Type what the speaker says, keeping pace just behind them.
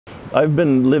I've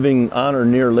been living on or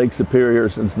near Lake Superior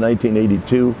since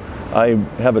 1982. I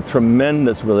have a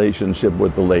tremendous relationship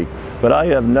with the lake, but I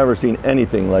have never seen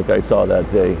anything like I saw that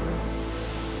day.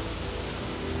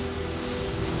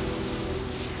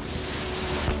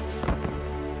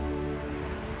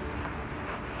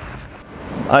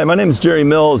 Hi, my name is Jerry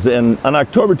Mills, and on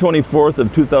October 24th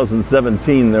of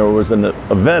 2017 there was an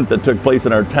event that took place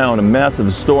in our town, a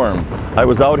massive storm. I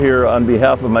was out here on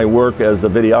behalf of my work as a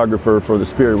videographer for the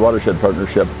Superior Watershed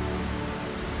Partnership.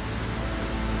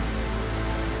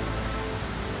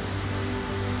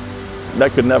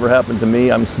 That could never happen to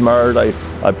me. I'm smart, I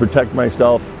protect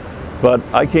myself, but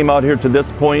I came out here to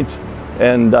this point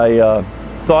and I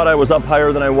thought I was up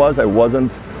higher than I was. I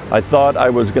wasn't. I thought I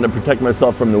was going to protect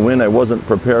myself from the wind. I wasn't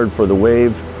prepared for the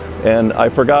wave, and I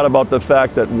forgot about the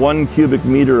fact that 1 cubic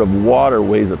meter of water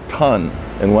weighs a ton.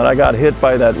 And when I got hit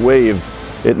by that wave,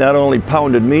 it not only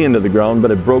pounded me into the ground,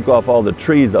 but it broke off all the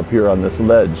trees up here on this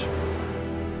ledge.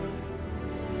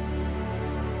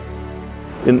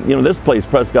 In this place,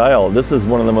 Presque Isle, this is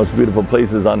one of the most beautiful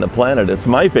places on the planet. It's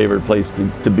my favorite place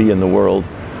to be in the world.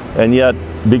 And yet,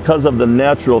 because of the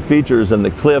natural features and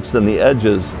the cliffs and the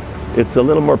edges, it's a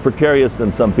little more precarious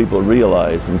than some people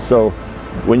realize. And so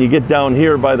when you get down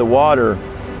here by the water,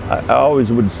 I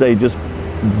always would say just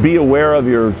be aware of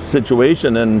your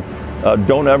situation and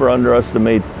don't ever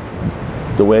underestimate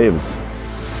the waves.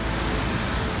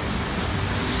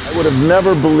 I would have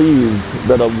never believed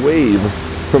that a wave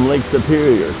from Lake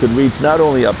Superior could reach not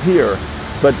only up here,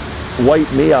 but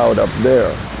wipe me out up there.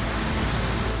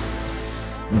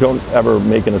 Don't ever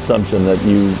make an assumption that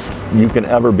you can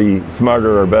ever be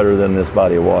smarter or better than this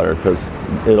body of water, because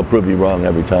it'll prove you wrong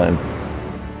every time.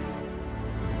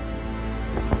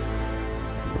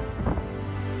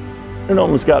 It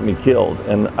almost got me killed,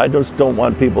 and I just don't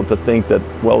want people to think that,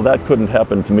 well, that couldn't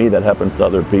happen to me, that happens to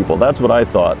other people. That's what I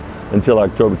thought until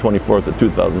October 24th of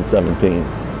 2017.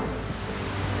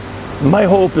 My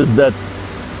hope is that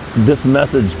this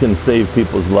message can save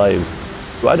people's lives.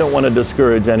 I don't want to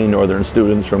discourage any northern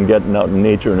students from getting out in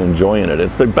nature and enjoying it.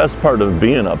 It's the best part of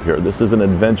being up here. This is an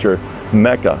adventure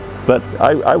mecca. But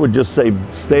I would just say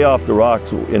stay off the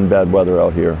rocks in bad weather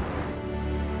out here.